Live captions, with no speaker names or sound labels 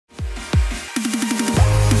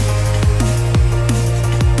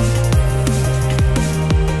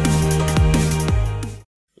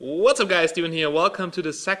What's up guys, Steven here. Welcome to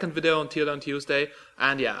the second video on Teardown Tuesday.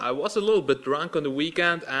 And yeah, I was a little bit drunk on the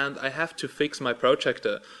weekend and I have to fix my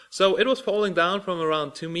projector. So it was falling down from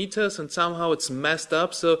around 2 meters and somehow it's messed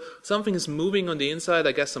up. So something is moving on the inside,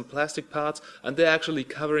 I guess some plastic parts, and they're actually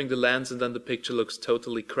covering the lens and then the picture looks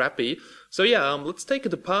totally crappy. So yeah, let's take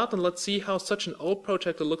it apart and let's see how such an old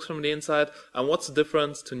projector looks from the inside and what's the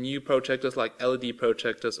difference to new projectors like LED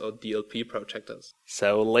projectors or DLP projectors.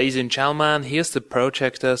 So ladies and gentlemen, here's the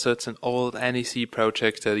projector. So it's an old NEC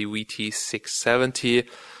projector, the VT670.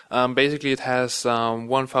 Basically it has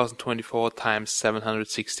 1024 x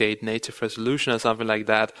 768 native resolution or something like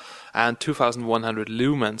that, and 2100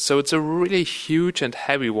 lumens. So it's a really huge and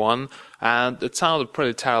heavy one, and it sounded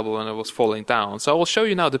pretty terrible when it was falling down. So I will show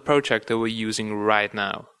you now the projector we're using right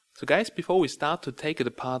now. So guys, before we start to take it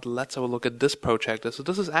apart, let's have a look at this projector. So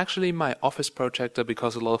this is actually my office projector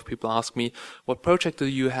because a lot of people ask me, what projector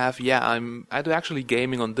do you have? Yeah, I do actually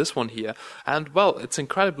gaming on this one here. And well, it's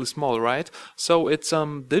incredibly small, right? So it's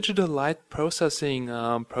digital light processing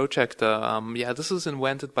projector. Yeah, this is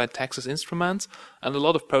invented by Texas Instruments, and a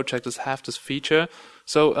lot of projectors have this feature.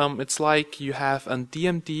 So it's like you have a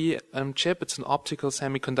DMD chip, it's an optical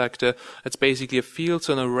semiconductor. It's basically a field,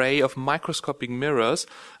 so an array of microscopic mirrors,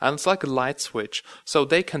 and it's like a light switch. So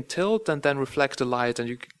they can tilt and then reflect the light, and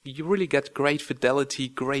you really get great fidelity,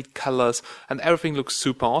 great colors, and everything looks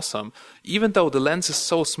super awesome. Even though the lens is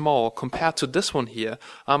so small compared to this one here,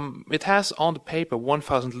 it has on the paper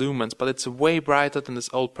 1000 lumens, but it's way brighter than this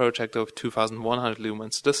old projector of 2100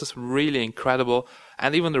 lumens. So this is really incredible,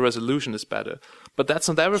 and even the resolution is better. But that's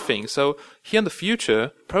not everything. So here in the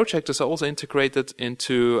future, projectors are also integrated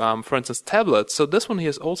into, for instance, tablets. So this one here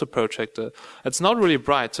is also a projector. It's not really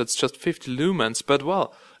bright, so it's just 50 lumens, but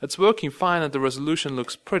well, it's working fine and the resolution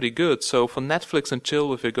looks pretty good. So for Netflix and chill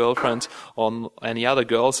with your girlfriend or any other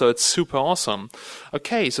girl, so it's super awesome.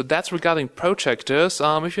 Okay, so that's regarding projectors.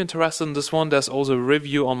 If you're interested in this one, there's also a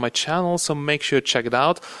review on my channel, so make sure to check it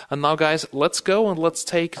out. And now guys, let's go and let's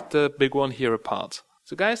take the big one here apart.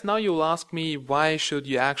 So guys, now you'll ask me, why should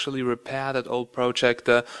you actually repair that old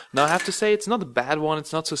projector? Now I have to say it's not a bad one,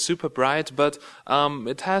 it's not so super bright, but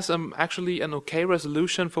it has actually an okay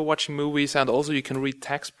resolution for watching movies, and also you can read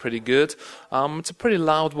text pretty good. It's a pretty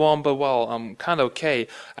loud one, but well, kind of okay.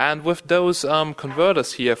 And with those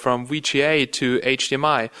converters here from VGA to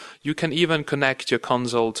HDMI, you can even connect your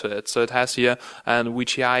console to it. So it has here an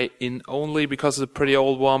VGA in only because it's a pretty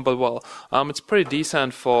old one, but well, it's pretty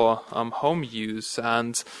decent for home use. And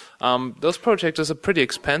those projectors are pretty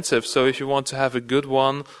expensive, so if you want to have a good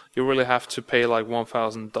one, you really have to pay like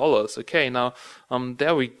 $1,000. Okay, now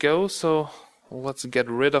there we go. So let's get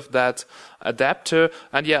rid of that adapter.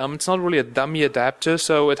 And yeah, it's not really a dummy adapter,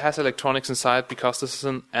 so it has electronics inside because this is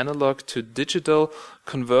an analog to digital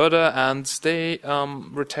converter, and they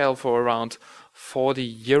retail for around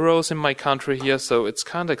 40 euros in my country here, so it's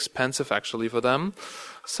kind of expensive actually for them.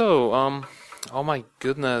 So, oh my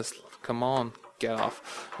goodness, come on. Get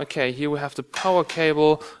off. Okay, here we have the power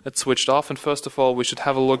cable. It's switched off, and first of all we should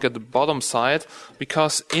have a look at the bottom side,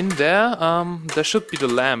 because in there there should be the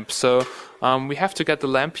lamp. So we have to get the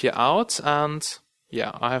lamp here out, and yeah,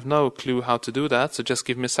 I have no clue how to do that, so just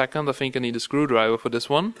give me a second. I think I need a screwdriver for this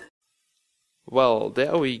one. Well,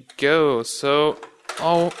 there we go. So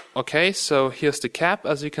okay, so here's the cap,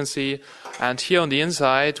 as you can see, and here on the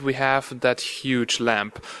inside we have that huge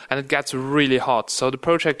lamp, and it gets really hot. So the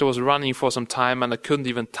projector was running for some time and I couldn't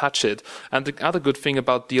even touch it. And the other good thing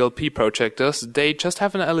about DLP projectors, they just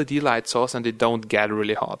have an LED light source and they don't get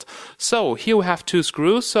really hot. So here we have 2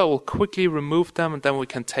 screws, so we'll quickly remove them and then we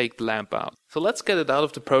can take the lamp out. So let's get it out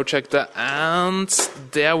of the projector, and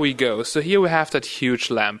there we go. So here we have that huge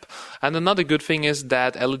lamp. And another good thing is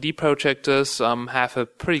that LED projectors have a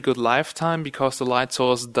pretty good lifetime because the light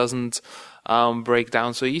source doesn't break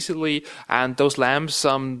down so easily, and those lamps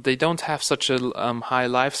they don't have such a high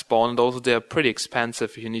lifespan, and also they're pretty expensive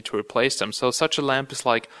if you need to replace them. So such a lamp is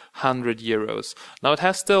like 100 euros. Now it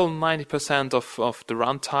has still 90% of the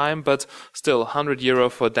runtime, but still 100 euro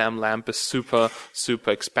for a damn lamp is super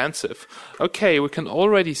expensive. Okay, we can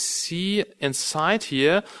already see inside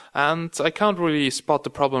here, and I can't really spot the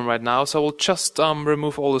problem right now, so we'll just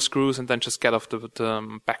remove all the screws and then just get off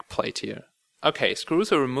the back plate here. Okay,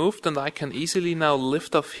 screws are removed, and I can easily now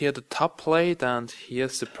lift off here the top plate, and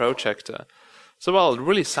here's the projector. So well, it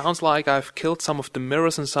really sounds like I've killed some of the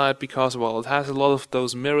mirrors inside, because well, it has a lot of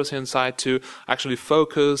those mirrors inside to actually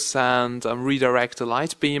focus and redirect the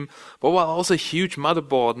light beam. But well, also a huge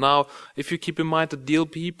motherboard. Now, if you keep in mind that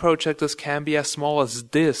DLP projectors can be as small as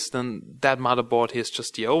this, then that motherboard here is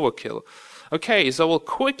just the overkill. Okay, so we'll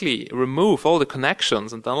quickly remove all the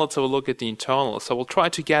connections and then let's have a look at the internal. So we'll try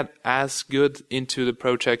to get as good into the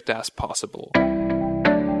project as possible.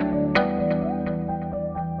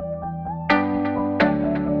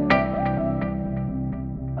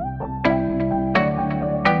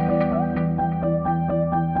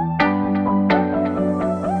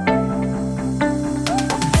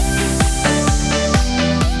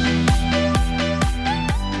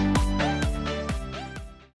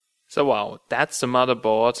 So wow, that's the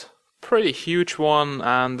motherboard. Pretty huge one,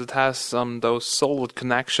 and it has those solid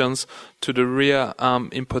connections to the rear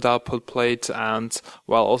input-output plate, and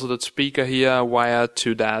well, also the speaker here wired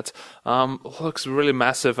to that. Looks really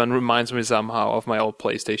massive and reminds me somehow of my old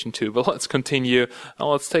PlayStation 2. But let's continue and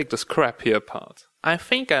let's take this crap here apart. I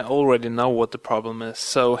think I already know what the problem is.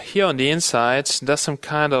 So here on the inside, there's some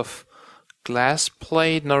kind of glass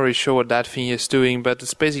plate, not really sure what that thing is doing, but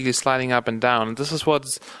it's basically sliding up and down. And this is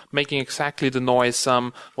what's making exactly the noise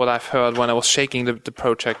what I've heard when I was shaking the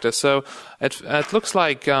projector. So it looks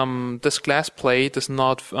like this glass plate is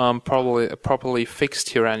not properly fixed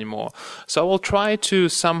here anymore. So I will try to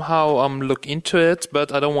somehow look into it,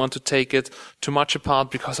 but I don't want to take it too much apart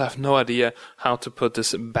because I have no idea how to put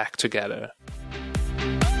this back together.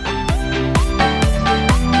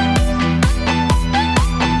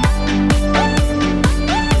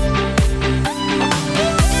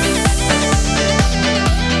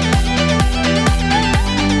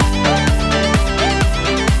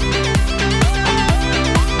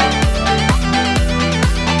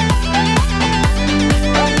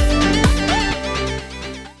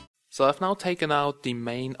 So I've now taken out the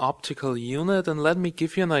main optical unit, and let me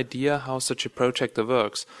give you an idea how such a projector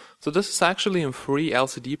works. So this is actually a free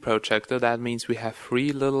LCD projector. That means we have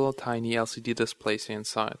 3 little tiny LCD displays here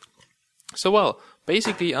inside. So well,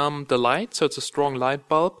 basically the light, so it's a strong light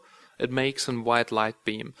bulb, it makes a white light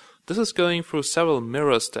beam. This is going through several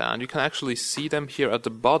mirrors there, and you can actually see them here at the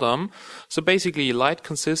bottom. So basically light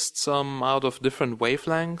consists out of different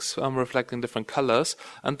wavelengths reflecting different colors,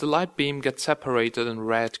 and the light beam gets separated in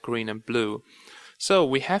red, green and blue. So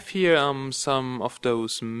we have here some of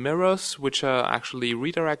those mirrors which are actually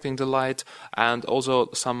redirecting the light, and also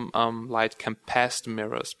some light can pass the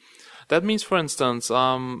mirrors. That means, for instance,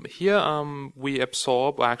 here we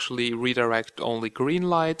absorb or actually redirect only green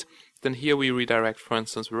light. Then here we redirect, for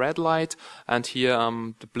instance, red light, and here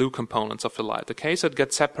the blue components of the light. Okay, so it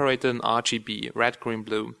gets separated in RGB, red, green,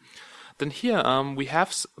 blue. Then here we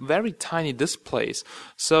have very tiny displays.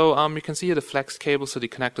 So you can see here the flex cables, so the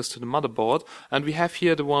connectors to the motherboard. And we have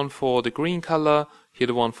here the one for the green color, here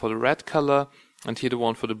the one for the red color, and here the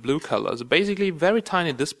one for the blue color. So basically very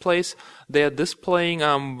tiny displays. They are displaying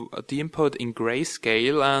the input in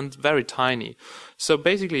grayscale and very tiny. So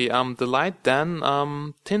basically the light then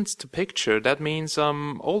tints the picture. That means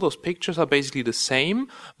all those pictures are basically the same,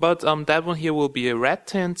 but that one here will be a red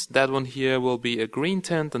tint, that one here will be a green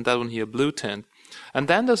tint, and that one here a blue tint. And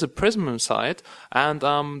then there's a prism inside,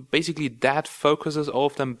 and basically that focuses all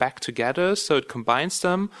of them back together, so it combines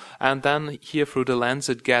them, and then here through the lens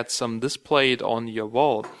it gets displayed on your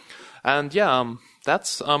wall. And yeah,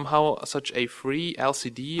 that's how such a free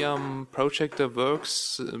LCD projector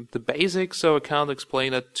works, the basics, so I can't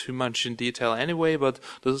explain it too much in detail anyway, but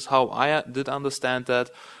this is how I did understand that.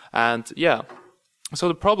 And yeah. So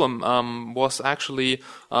the problem was actually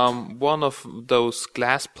one of those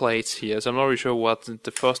glass plates here. So I'm not really sure what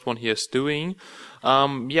the first one here is doing.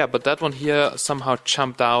 Yeah, but that one here somehow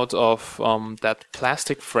jumped out of that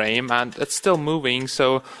plastic frame, and it's still moving.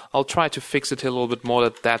 So I'll try to fix it a little bit more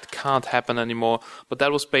that can't happen anymore. But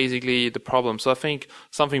that was basically the problem. So I think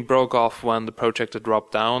something broke off when the projector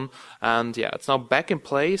dropped down, and yeah, it's now back in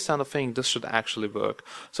place, and I think this should actually work.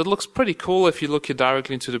 So it looks pretty cool if you look here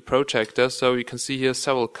directly into the projector. So you can see here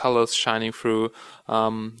several colors shining through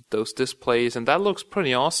those displays, and that looks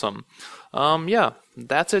pretty awesome. Yeah,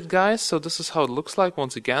 that's it, guys. So this is how it looks like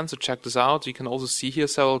once again. So check this out. You can also see here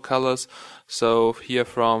several colors. So here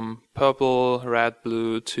from purple, red,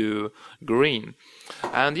 blue to green.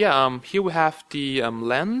 And yeah, here we have the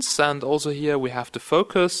lens, and also here we have the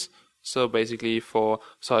focus. So basically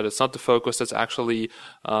sorry, that's not the focus, that's actually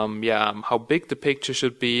how big the picture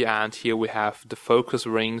should be, and here we have the focus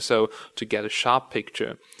ring, so to get a sharp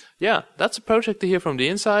picture. Yeah, that's a projector here from the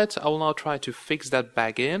inside. I will now try to fix that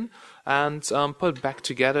back in and put it back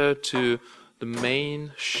together to the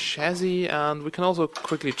main chassis, and we can also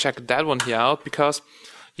quickly check that one here out, because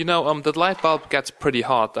the light bulb gets pretty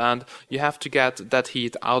hot, and you have to get that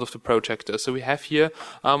heat out of the projector. So we have here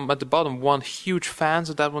at the bottom one huge fan,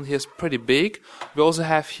 so that one here is pretty big. We also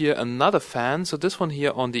have here another fan, so this one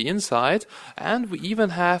here on the inside, and we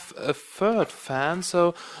even have a third fan,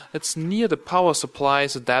 so it's near the power supply,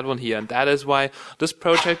 so that one here, and that is why this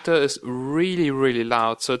projector is really, really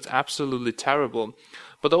loud, so it's absolutely terrible.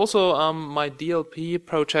 But also my DLP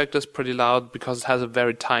projector is pretty loud because it has a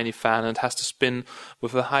very tiny fan and it has to spin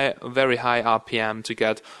with a very high RPM to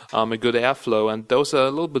get a good airflow, and those are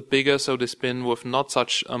a little bit bigger, so they spin with not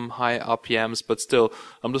such high RPMs, but still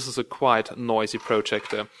this is a quite noisy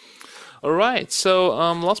projector. Alright, so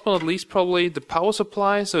last but not least, probably the power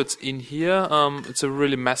supply. So it's in here. It's a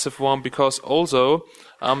really massive one because also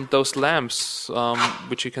those lamps,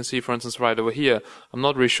 which you can see for instance right over here, I'm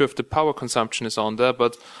not really sure if the power consumption is on there,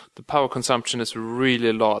 but the power consumption is really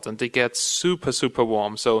a lot and they get super, super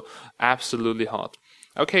warm, so absolutely hot.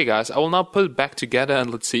 Okay guys, I will now put it back together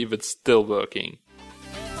and let's see if it's still working.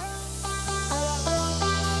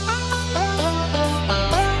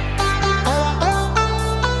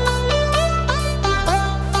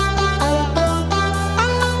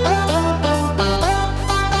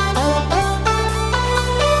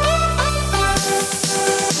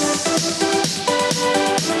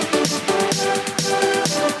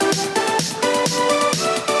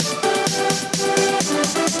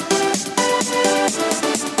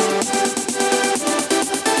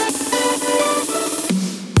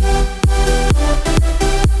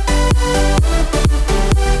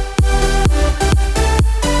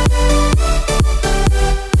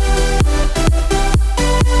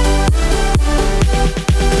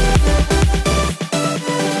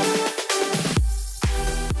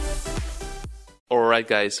 Alright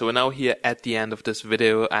guys, so we're now here at the end of this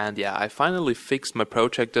video, and yeah, I finally fixed my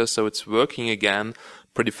projector, so it's working again.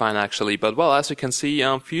 Pretty fine actually, but well, as you can see,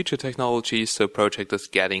 future technologies, so projectors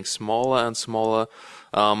getting smaller and smaller.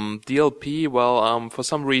 DLP, well, for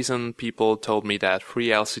some reason people told me that free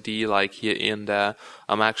LCD, like here in there,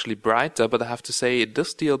 actually brighter, but I have to say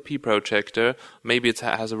this DLP projector, maybe it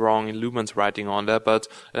has a wrong lumens writing on there, but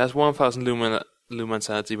it has 1000 lumens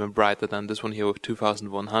and it's even brighter than this one here with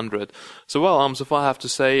 2100. So well, so far I have to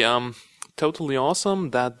say, totally awesome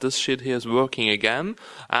that this shit here is working again.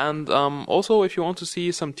 And also, if you want to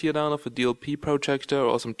see some teardown of a DLP projector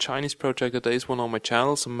or some Chinese projector, there is one on my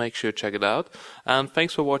channel, so make sure to check it out. And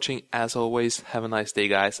thanks for watching as always. Have a nice day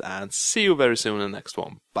guys, and see you very soon in the next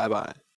one. Bye bye.